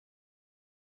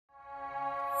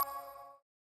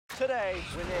Today,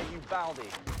 we're near Uvalde.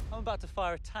 I'm about to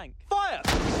fire a tank. Fire!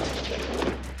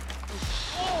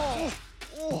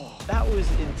 Oh, that was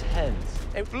intense.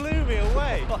 It blew me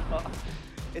away.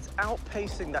 It's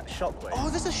outpacing that shockwave. Oh,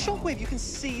 there's a shockwave. You can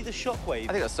see the shockwave.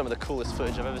 I think that's some of the coolest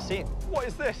footage I've ever seen. What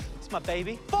is this? It's my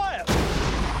baby. Fire!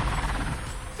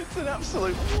 It's an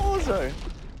absolute war zone.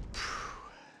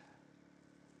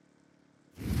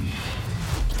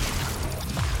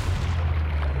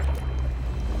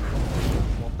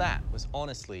 Well, that was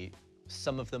honestly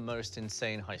some of the most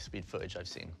insane high-speed footage I've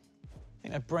seen. I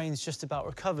think my brain's just about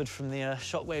recovered from the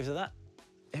shockwaves of that.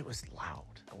 It was loud.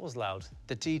 It was loud.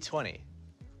 The D20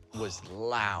 was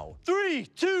loud. 3,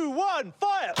 2, 1,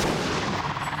 fire!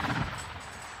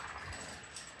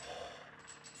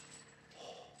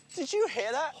 Did you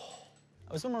hear that?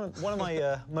 It was one of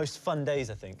my most fun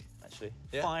days, I think, actually.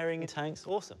 Yeah. Firing tanks,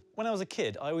 awesome. When I was a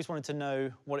kid, I always wanted to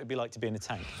know what it'd be like to be in a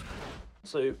tank.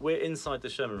 So we're inside the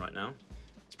Sherman right now.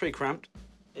 It's pretty cramped.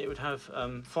 It would have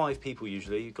 5 people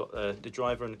usually. You've got the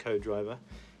driver and the co-driver.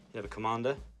 You have a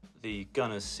commander, the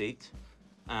gunner's seat,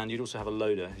 and you'd also have a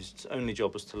loader whose only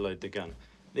job was to load the gun.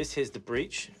 This here's the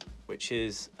breech, which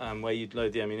is where you'd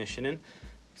load the ammunition in.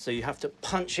 So you have to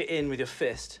punch it in with your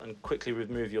fist and quickly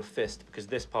remove your fist because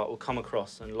this part will come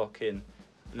across and lock in,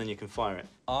 and then you can fire it.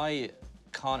 I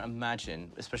can't imagine,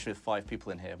 especially with 5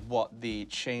 people in here, what the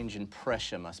change in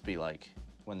pressure must be like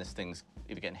when this thing's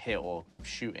either getting hit or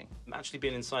shooting. Actually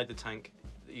being inside the tank,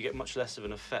 you get much less of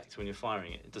an effect when you're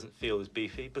firing it. It doesn't feel as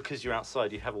beefy. Because you're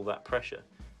outside, you have all that pressure.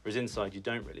 Whereas inside, you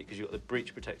don't really, because you've got the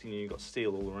breech protecting you, you've got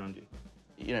steel all around you.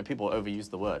 You know, people overuse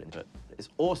the word, but it's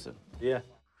awesome. Yeah.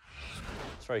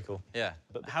 It's very cool. Yeah.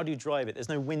 But how do you drive it? There's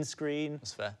no windscreen.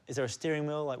 That's fair. Is there a steering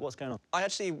wheel? Like, what's going on? I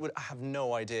actually would have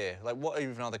no idea. Like, what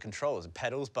even are the controls?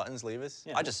 Pedals, buttons, levers?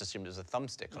 Yeah. I just assumed it was a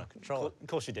thumbstick on a controller. Of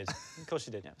course you did. Of course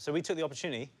you did, yeah. So we took the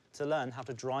opportunity to learn how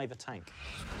to drive a tank.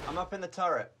 I'm up in the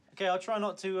turret. OK, I'll try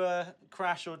not to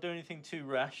crash or do anything too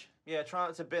rash. Yeah, try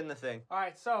not to bin the thing. All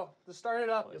right, so to start it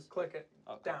up, you click it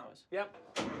down. clockwise. Yep.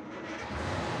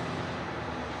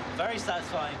 Very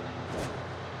satisfying.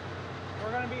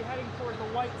 We're going to be heading towards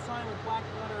the white sign with black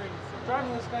lettering. So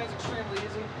driving this guy is extremely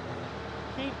easy.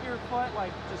 Keep your foot like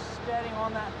just steady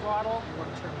on that throttle. You want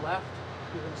to turn left.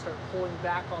 You're going to start pulling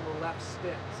back on the left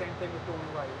stick. Same thing with going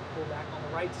right. You pull back on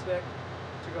the right stick.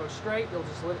 To go straight, you'll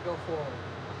just let it go forward.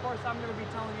 Of course, I'm going to be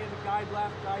telling you to guide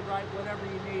left, guide right, whatever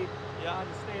you need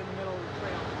to stay in the middle of the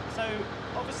trail. So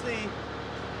obviously,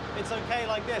 it's OK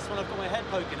like this when I've got my head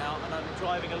poking out and I'm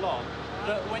driving along.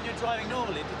 But when you're driving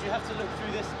normally, did you have to look through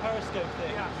this periscope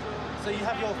thing? Yeah. So you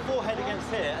have your forehead against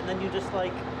here, and then you just like...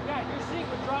 Yeah, your seat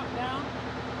would drop down,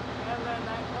 and then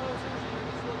that closes, and you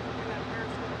just look through that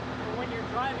periscope. But when you're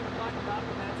driving like up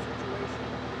in that situation,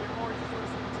 you're more just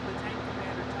listening to the tank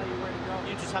commander tell you where to go.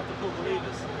 You just have to pull the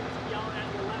levers. Yelling at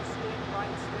your left stick,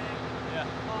 right stick,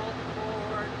 halt,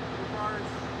 forward, reverse.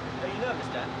 Are you nervous,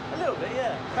 Dan? A little bit,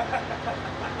 yeah.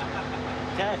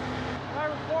 OK.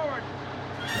 Driver forward.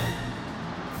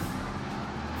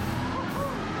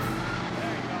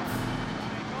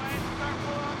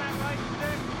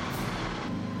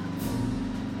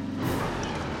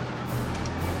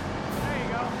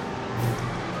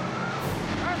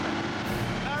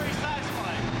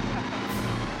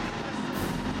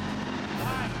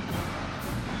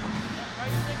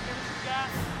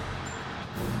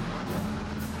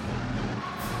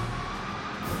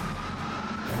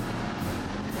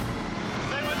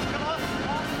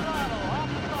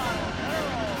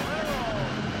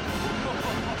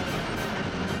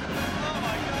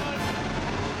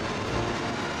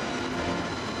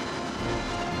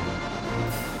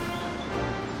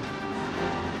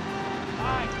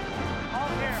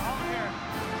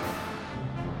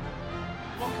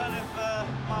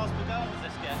 Miles per gallon does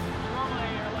this get? Normally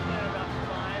you're looking at about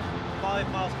 5.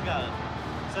 5 miles per gallon.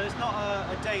 So it's not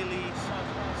a daily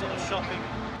sort of shopping.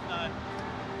 No.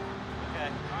 Okay.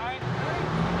 All right,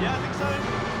 ready? Yeah, I think so.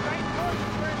 Right foot,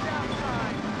 turn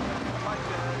outside. Like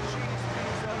a cheese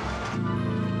pizza.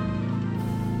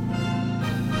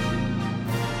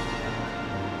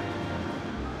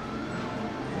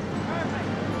 Perfect.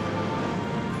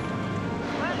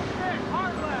 Left stick,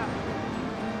 hard left.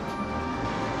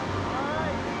 All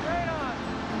right, straight on.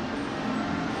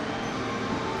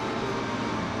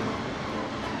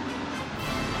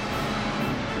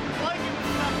 Like it was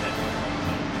nothing.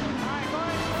 All right,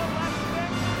 going full left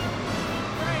stick.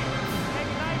 Straight. Take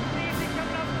it nice and easy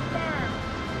coming up the berm.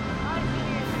 Nice and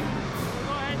easy. We'll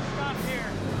go ahead and stop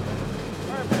here.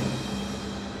 Perfect.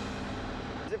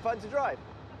 Is it fun to drive?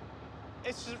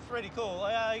 It's just pretty cool.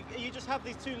 You just have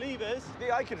these 2 levers. I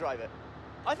think I could drive it.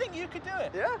 I think you could do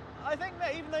it. Yeah? I think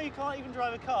that even though you can't even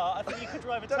drive a car, I think you could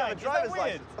drive a Don't have a tank. Is that driver's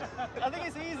weird? I think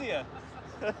it's easier.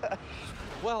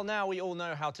 Well, now we all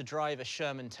know how to drive a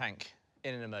Sherman tank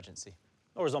in an emergency.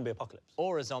 Or a zombie apocalypse.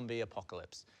 Or a zombie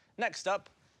apocalypse. Next up,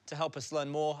 to help us learn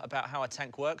more about how a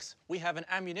tank works, we have an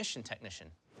ammunition technician.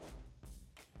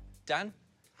 Dan,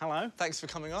 Hello. thanks for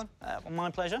coming on. My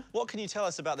pleasure. What can you tell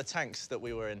us about the tanks that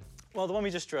we were in? Well, the one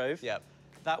we just drove, Yep.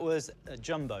 that was a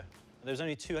jumbo. There was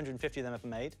only 250 of them ever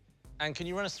made. And can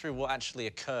you run us through what actually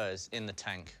occurs in the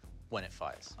tank when it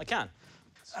fires? I can.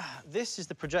 This is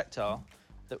the projectile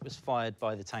that was fired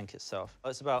by the tank itself.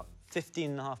 It's about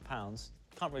 15.5 pounds.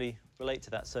 Can't really relate to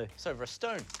that, so... It's over a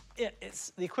stone. Yeah,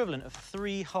 it's the equivalent of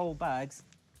 3 whole bags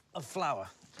of flour.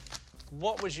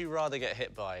 What would you rather get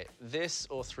hit by, this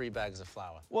or 3 bags of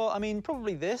flour? Well, I mean,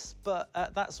 probably this, but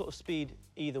at that sort of speed,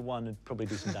 either one would probably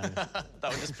do some damage. That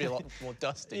would just be a lot more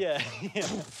dusty. Yeah.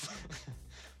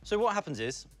 So what happens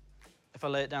is, if I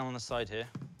lay it down on the side here,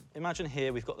 imagine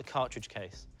here we've got the cartridge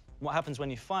case. What happens when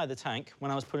you fire the tank,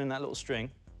 when I was pulling that little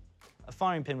string, a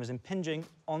firing pin was impinging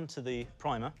onto the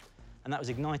primer, and that was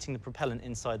igniting the propellant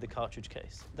inside the cartridge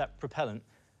case. That propellant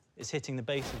is hitting the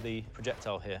base of the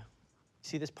projectile here.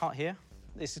 See this part here?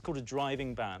 This is called a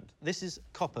driving band. This is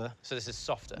copper. So this is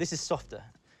softer? This is softer.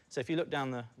 So if you look down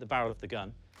the barrel of the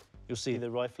gun, you'll see the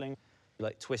rifling,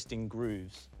 like twisting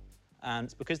grooves.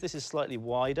 And because this is slightly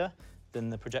wider than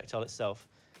the projectile itself,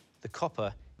 the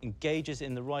copper engages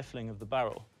in the rifling of the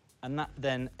barrel, and that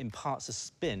then imparts a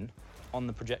spin on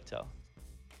the projectile.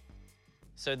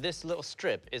 So this little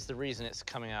strip is the reason it's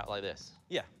coming out like this?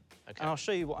 Yeah. Okay. And I'll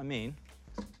show you what I mean.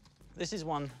 This is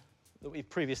one that we've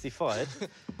previously fired.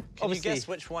 Can you guess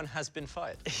which one has been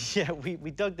fired? Yeah, we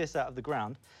dug this out of the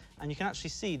ground, and you can actually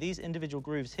see these individual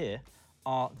grooves here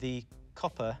are the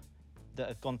copper that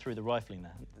have gone through the rifling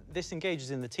there. This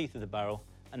engages in the teeth of the barrel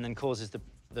and then causes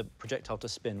the projectile to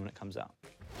spin when it comes out.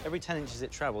 Every 10 inches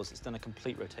it travels, it's done a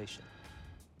complete rotation.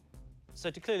 So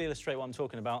to clearly illustrate what I'm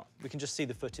talking about, we can just see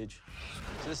the footage.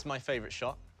 So this is my favorite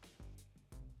shot.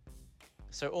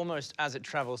 So almost as it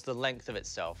travels the length of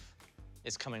itself,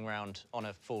 it's coming round on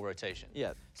a full rotation.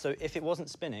 Yeah, so if it wasn't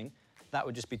spinning, that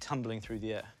would just be tumbling through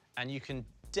the air. And you can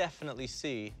definitely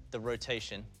see the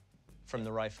rotation from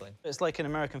the rifling. It's like in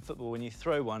American football, when you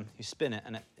throw one, you spin it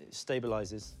and it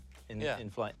stabilizes in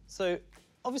flight. So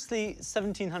obviously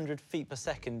 1,700 feet per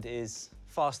second is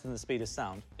faster than the speed of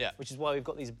sound, which is why we've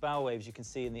got these bow waves you can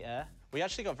see in the air. We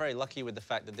actually got very lucky with the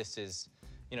fact that this is,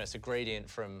 you know, it's a gradient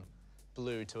from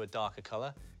blue to a darker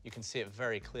color. You can see it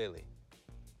very clearly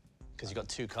because you've got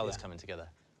 2 colors coming together.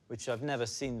 Which I've never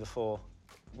seen before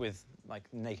with, like,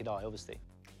 naked eye, obviously.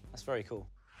 That's very cool.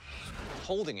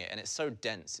 Holding it, and it's so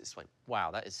dense, it's like, wow,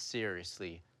 that is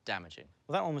seriously damaging.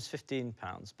 Well, that one was 15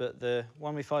 pounds, but the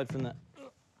one we fired from the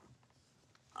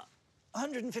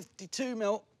 152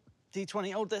 mil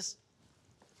D20, hold this.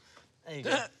 There you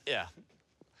go. Yeah,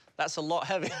 that's a lot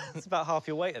heavier. It's about half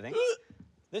your weight, I think.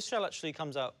 This shell actually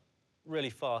comes out really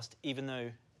fast, even though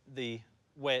the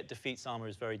way it defeats armor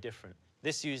is very different.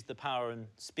 This used the power and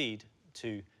speed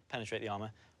to penetrate the armor,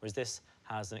 whereas this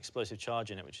has an explosive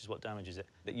charge in it, which is what damages it,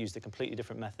 that used a completely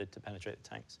different method to penetrate the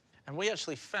tanks. And we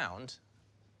actually found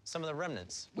some of the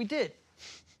remnants. We did.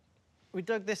 We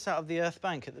dug this out of the earth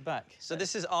bank at the back. So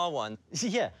this is R1.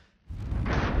 Yeah.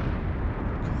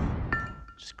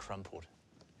 Just crumpled.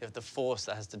 If the force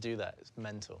that has to do that is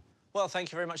mental. Well,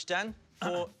 thank you very much, Dan,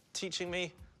 for teaching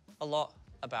me a lot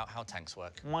about how tanks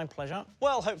work. My pleasure.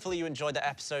 Well, hopefully you enjoyed that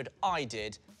episode. I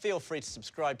did. Feel free to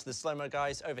subscribe to the Slow Mo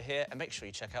guys over here and make sure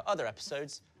you check out other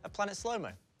episodes of Planet Slow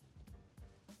Mo.